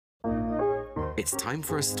It's time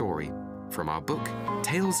for a story from our book,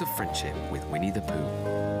 Tales of Friendship with Winnie the Pooh.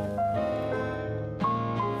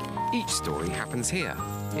 Each story happens here,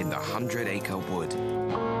 in the 100-acre wood.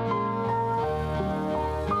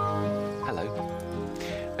 Hello.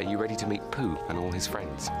 Are you ready to meet Pooh and all his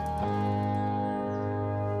friends?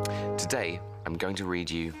 Today, I'm going to read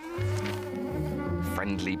you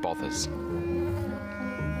Friendly Bothers.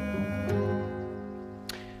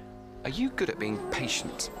 Are you good at being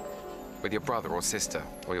patient with your brother or sister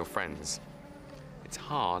or your friends? It's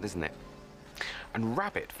hard, isn't it? And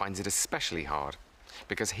Rabbit finds it especially hard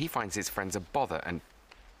because he finds his friends a bother and,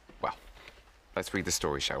 well, let's read the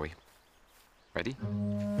story, shall we? Ready?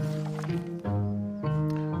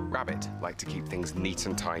 Rabbit liked to keep things neat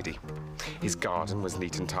and tidy. His garden was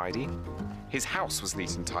neat and tidy. His house was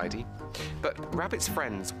neat and tidy. But Rabbit's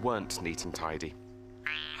friends weren't neat and tidy.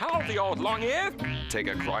 "Howdy, old long-ear!"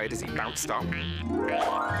 Tigger cried as he bounced up.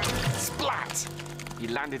 Splat! He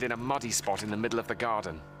landed in a muddy spot in the middle of the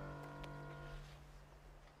garden.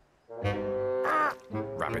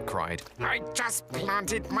 Rabbit cried. "I just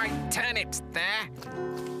planted my turnips there."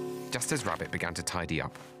 Just as Rabbit began to tidy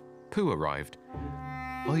up, Pooh arrived.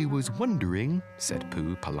 "I was wondering," said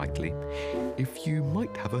Pooh politely, "if you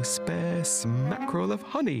might have a spare smackerel of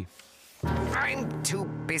honey." "I'm too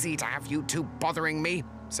busy to have you two bothering me,"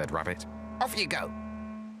 said Rabbit. "Off you go."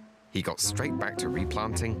 He got straight back to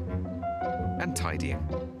replanting and tidying.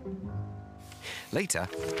 Later,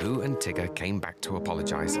 Pooh and Tigger came back to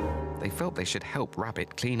apologize. They felt they should help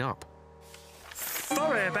Rabbit clean up.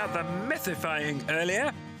 "Sorry about the mythifying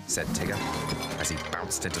earlier," said Tigger as he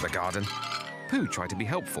bounced into the garden. Pooh tried to be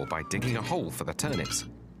helpful by digging a hole for the turnips.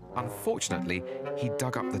 Unfortunately, he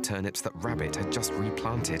dug up the turnips that Rabbit had just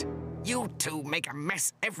replanted. "You two make a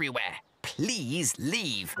mess everywhere. Please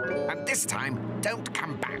leave. And this time, don't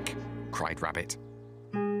come back," cried Rabbit.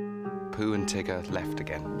 Pooh and Tigger left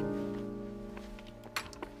again.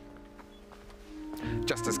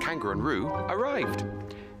 Just as Kangaroo arrived,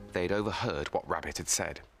 they'd overheard what Rabbit had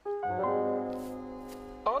said.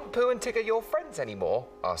 "Aren't Pooh and Tigger your friends anymore?"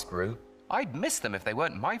 asked Roo. "I'd miss them if they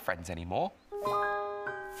weren't my friends anymore."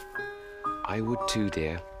 "I would too,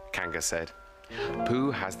 dear," Kanga said.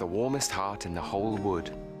 "Pooh has the warmest heart in the whole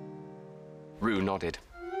wood." Roo nodded.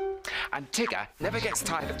 "And Tigger never gets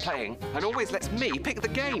tired of playing and always lets me pick the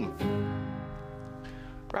game."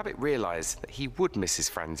 Rabbit realized that he would miss his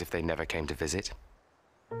friends if they never came to visit.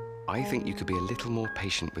 "I think you could be a little more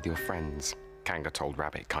patient with your friends," Kanga told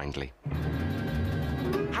Rabbit kindly.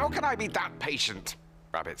 "How can I be that patient?"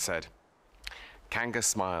 Rabbit said. Kanga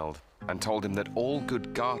smiled and told him that all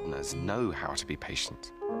good gardeners know how to be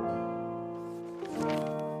patient.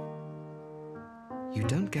 "You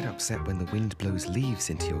don't get upset when the wind blows leaves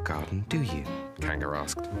into your garden, do you?" Kanga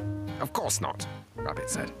asked. "Of course not," Rabbit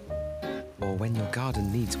said. "Or when your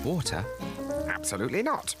garden needs water?" "Absolutely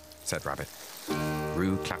not," said Rabbit.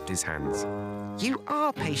 Roo clapped his hands. "You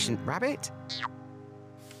are patient, Rabbit."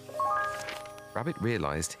 Rabbit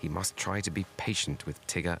realized he must try to be patient with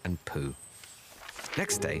Tigger and Pooh.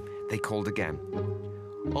 Next day, they called again.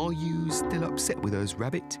 "Are you still upset with us,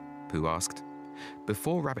 Rabbit?" Pooh asked.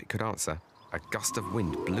 Before Rabbit could answer, a gust of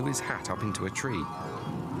wind blew his hat up into a tree.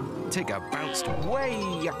 Tigger bounced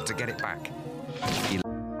way up to get it back. He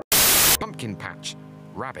pumpkin patch.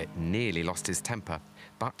 Rabbit nearly lost his temper,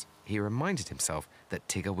 but he reminded himself that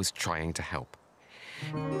Tigger was trying to help.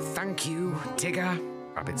 "Thank you, Tigger,"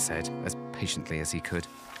 Rabbit said, as patiently as he could.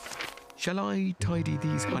 "Shall I tidy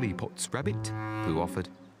these honey pots, Rabbit?" Pooh offered,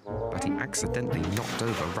 but he accidentally knocked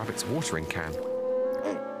over Rabbit's watering can.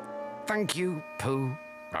 "Thank you, Pooh,"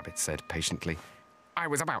 Rabbit said patiently. "I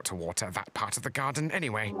was about to water that part of the garden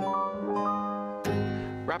anyway."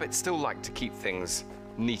 Rabbit still liked to keep things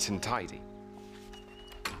neat and tidy.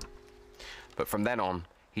 But from then on,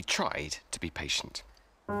 he tried to be patient.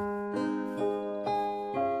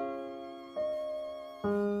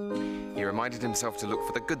 He reminded himself to look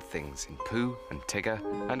for the good things in Pooh and Tigger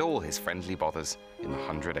and all his friendly bothers in the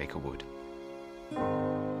 100-acre wood.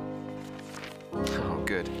 Oh,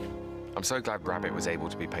 good. I'm so glad Rabbit was able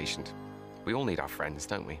to be patient. We all need our friends,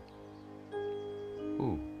 don't we?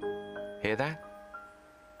 Ooh, hear that?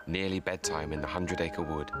 Nearly bedtime in the 100-acre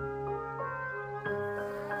wood.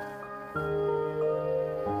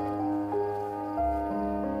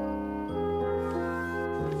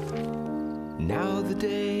 Now the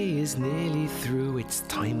day is nearly through, it's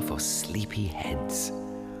time for sleepy heads.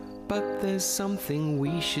 But there's something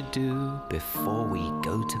we should do before we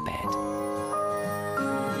go to bed.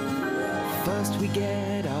 First we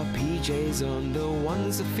get our PJs on, the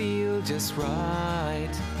ones that feel just right.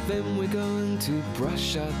 Then we're going to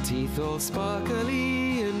brush our teeth all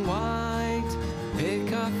sparkly and white.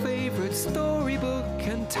 our favorite storybook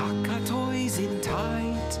and tuck our toys in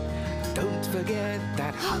tight. Don't forget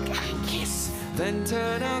that hug and kiss, then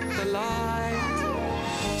turn up the light.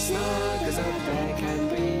 Snug as a bear can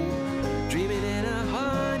be, dreaming in a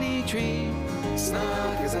honey tree.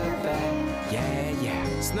 Snug as a bear, yeah,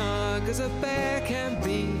 yeah, snug as a bear can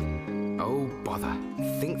be. Oh, bother.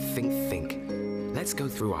 Think, think, think. Let's go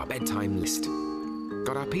through our bedtime list.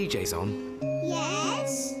 Got our PJs on?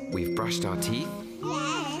 Yes. We've brushed our teeth?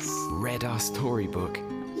 Yes. Read our storybook?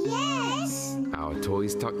 Yes. Our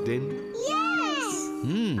toys tucked in? Yes.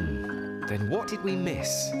 Then what did we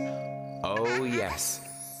miss? Oh, yes,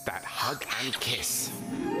 that hug and kiss.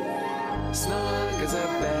 Snug as a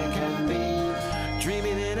bear can be,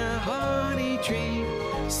 dreaming in a honey tree.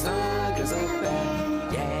 Snug as a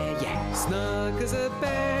bear, yeah, yeah, snug as a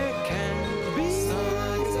bear can be.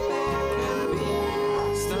 Snug as a bear can be.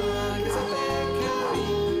 Snug as a bear can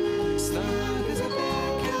be. Snug as a bear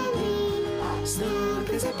can be. Snug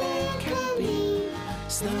as a bear can be.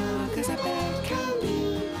 Snug as a bear can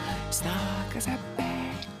be. Snug as a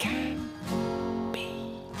bear can be.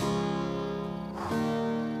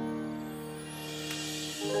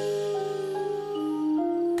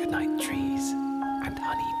 Good night, trees and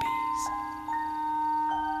honey.